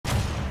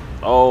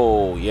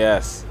Oh,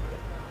 yes.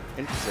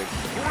 Interesting.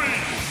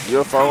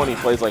 UFO when he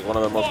plays like one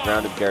of the most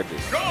grounded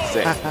characters.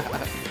 Sick.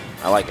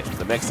 I like it.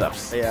 The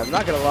mix-ups. Yeah, I'm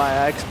not going to lie.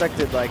 I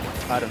expected, like,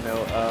 I don't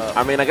know.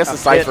 I mean, I guess the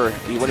Cypher,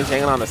 when he's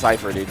hanging on the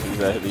Cypher, dude, he's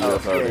the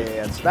UFO. Yeah,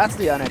 yeah. So that's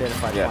the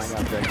unidentified flying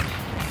object.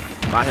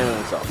 Not him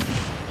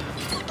himself.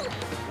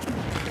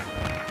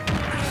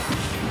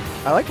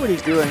 I like what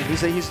he's doing.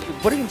 He's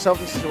putting himself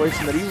in a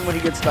situation that even when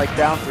he gets like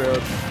down throw,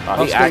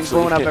 he actually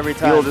blowing up every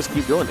time. He'll just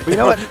keep doing it. But you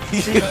know what?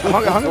 See,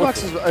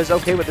 Hungrybox is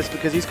okay with this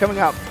because he's coming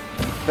out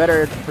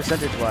better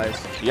percentage-wise.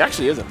 He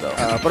actually isn't though.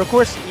 But of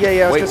course,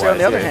 I was going to say on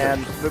the other yeah,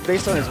 hand, but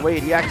based on his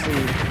weight,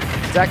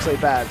 it's actually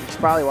bad. It's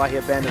probably why he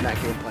abandoned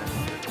that game plan.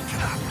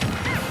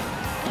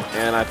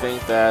 And I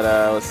think that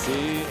let's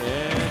see.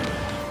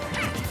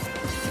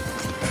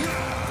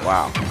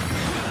 Wow.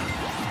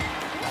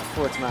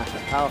 Forward smash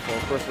is powerful.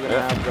 Of course, we're going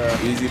to have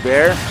the Easy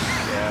Bear.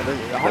 Yeah,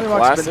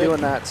 Hungrybox has been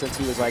doing that since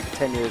he was like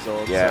 10 years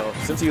old. Yeah, so.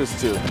 since he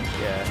was 2.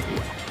 Yeah,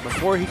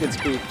 before he could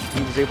speak,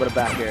 he was able to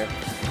back air.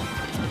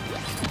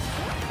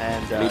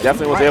 And he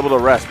definitely was able to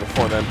rest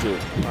before then too.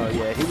 Oh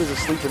yeah, he was a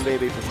sleeping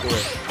baby for sure.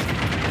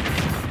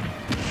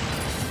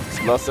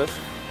 Explosive.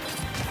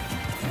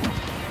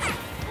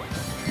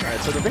 Alright,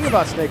 so the thing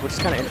about Snake, which is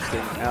kind of interesting,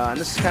 and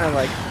this is kind of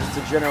like just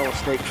a general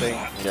Snake thing,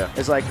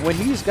 is like when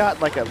he's got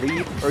like a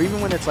lead, or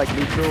even when it's like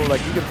neutral,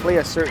 like you can play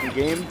a certain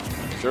game.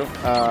 Sure.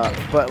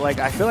 But like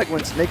I feel like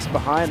when Snake's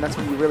behind, that's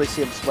when you really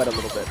see him sweat a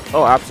little bit.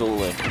 Oh,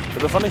 absolutely.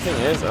 But the funny thing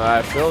is,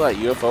 I feel that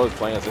UFO is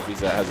playing as if he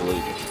has a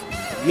lead.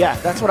 Yeah,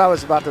 that's what I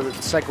was about to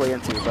segue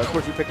into. But of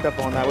course, you picked up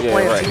on that. We're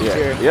playing teams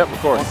here. Yep, of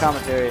course. On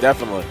commentary.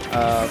 Definitely.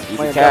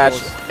 Playing catch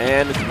doubles.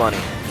 and it's money.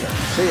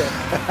 See ya.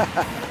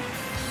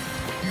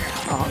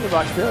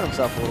 Hungrybox feeling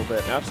himself a little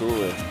bit.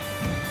 Absolutely.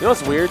 You know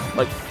what's weird?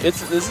 Like,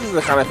 this is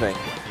the kind of thing.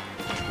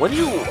 When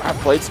you have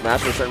played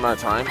Smash for a certain amount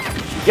of time,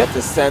 you get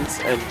the sense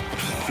and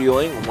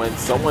feeling when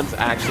someone's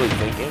actually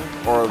thinking,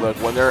 or like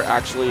when they're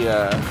actually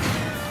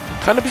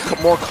kind of become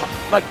more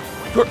like.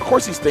 Of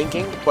course, he's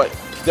thinking, but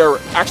they're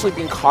actually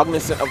being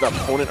cognizant of the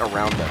opponent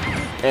around them.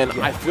 And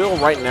I feel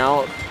right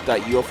now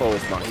that UFO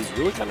is not. He's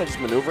really kind of just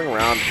maneuvering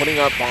around, putting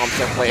up bombs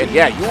and play. And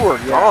yeah, you were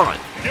gone.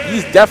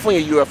 He's definitely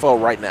a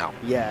UFO right now.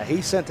 Yeah,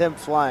 he sent him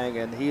flying,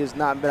 and he has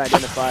not been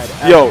identified.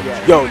 Yo,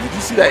 did you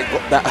see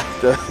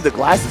the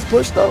glasses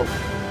push though?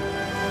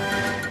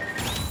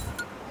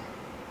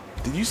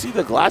 Did you see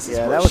the glasses?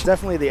 Yeah, that was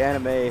definitely the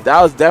anime.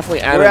 That was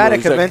definitely anime. We're at a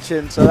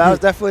convention, so that was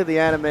definitely the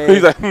anime.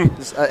 He's like,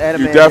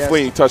 anime, you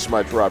definitely touched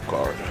my drop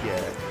card.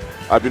 Yeah.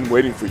 I've been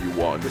waiting for you,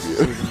 Juan.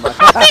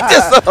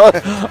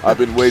 I've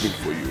been waiting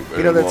for you.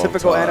 You know the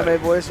typical anime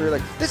voice where you're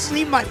like, this isn't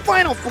even my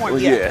final form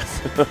yet.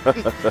 Yes.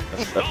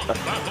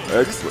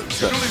 Excellent.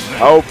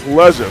 How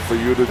pleasure for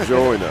you to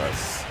join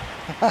us.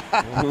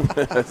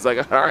 It's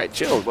like, all right,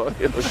 chill, bro. What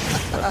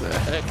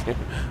the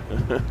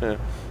heck?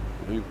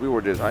 We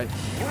were just hyped.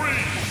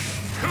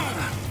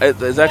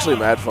 It's actually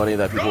mad funny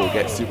that people will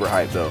get super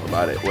hyped though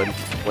about it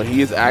when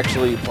he is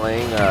actually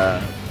playing.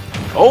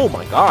 Oh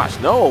my gosh,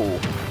 no.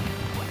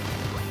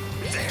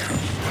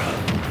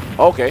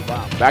 Okay,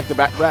 back to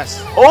back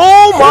rest.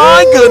 Oh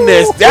my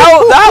goodness,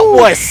 that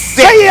was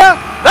sick.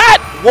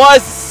 That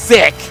was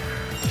sick.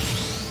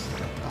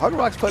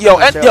 Hungrybox put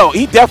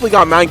he definitely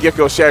got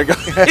Mangekyo Sharingan.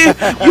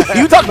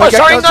 you talk about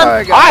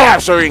Sharingan? I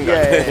have Sharingan.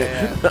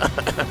 Yeah.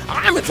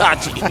 I'm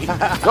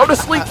Itachi. Go to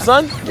sleep,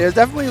 son. Yeah, it's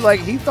definitely like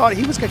he thought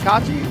he was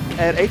Kakashi,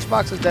 and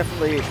H-Box was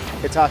definitely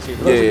Itachi.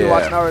 For those of you who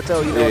watch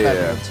Naruto, you know what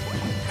that means.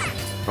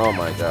 Oh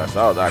my gosh,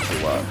 that was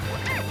actually wild.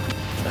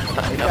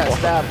 He got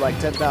stabbed like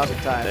 10,000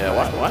 times. Yeah,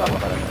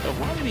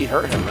 why did he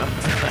hurt him, man?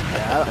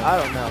 Yeah, I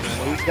don't know,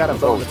 man. He's got a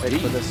bone to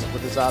pick with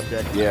this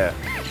object. Yeah.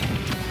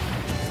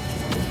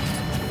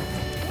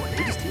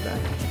 He just do that.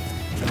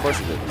 Of course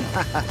he did.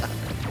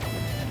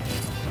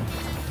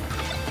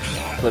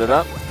 Put it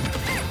up.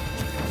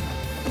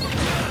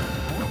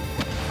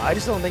 I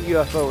just don't think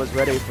UFO was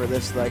ready for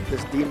this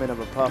demon of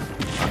a puff.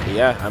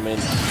 Yeah, I mean,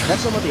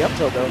 that's some of the up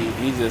tilt though.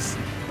 He just,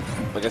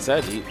 like I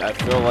said, I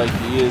feel like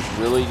he is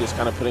really just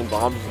kind of putting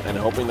bombs and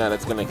hoping that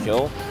it's going to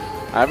kill.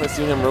 I haven't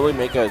seen him really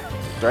make a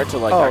threat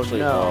to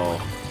actually. No.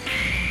 Oh,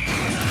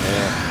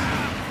 yeah.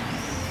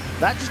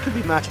 That just could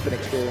be matchup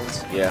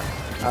experience. Yeah.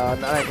 Now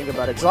that I think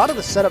about it, 'cause a lot of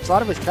the setups, a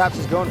lot of his traps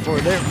he's going for,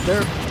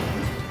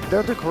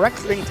 they're the correct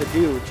thing to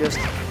do. Just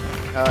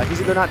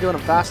he's either not doing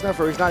them fast enough,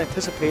 or he's not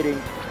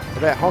anticipating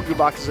that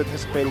Hungrybox is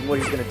anticipating what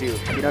he's going to do.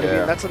 You know what I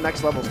mean? That's the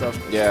next level stuff.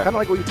 Yeah. Kind of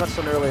like what you touched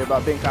on earlier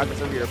about being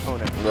cognizant of your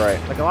opponent. Right.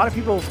 Like a lot of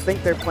people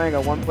think they're playing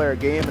a one-player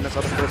game, and this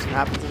other person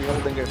happens to be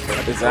holding a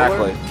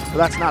Exactly. But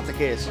that's not the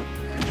case.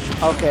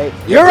 Okay.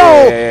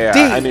 Yeah.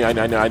 I knew.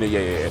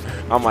 Yeah.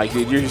 I'm like,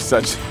 dude, you're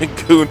such a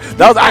goon.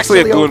 That was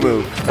actually a goon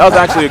move. That was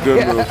actually a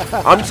goon move.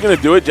 I'm just going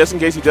to do it just in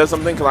case he does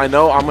something, because I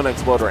know I'm going to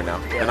explode right now.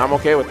 And I'm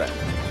okay with that.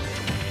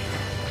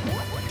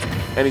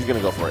 And he's going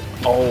to go for it.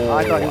 Oh,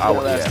 I thought he was going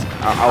to rest.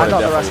 I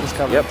thought the rest was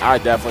coming. Yep, I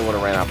definitely would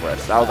have ran out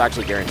rest. That was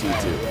actually guaranteed,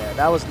 too. Yeah,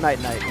 that was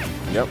night-night.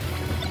 Yep.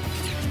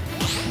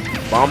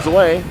 Bombs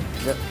away.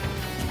 Yep.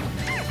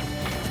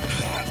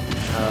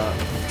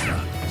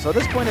 So at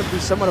this point, it would be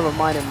somewhat of a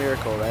minor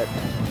miracle, right?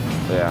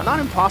 Yeah. Not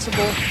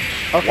impossible.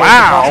 Okay,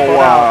 Wow. it's impossible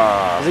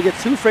now. As they get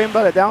 2 framed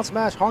by the down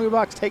smash,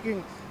 Hungrybox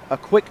taking a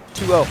quick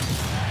 2-0.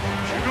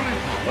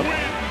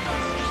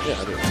 Yeah,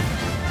 I did.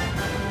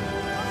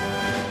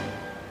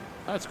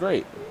 That's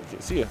great. Okay,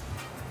 see ya.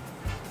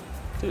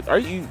 Dude, are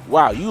you,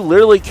 wow, you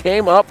literally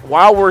came up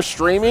while we're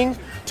streaming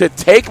to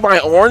take my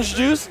orange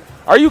juice?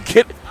 Are you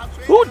kidding?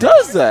 Who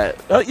does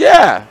that?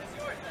 Yeah.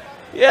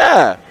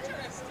 Yeah.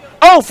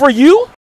 Oh, for you?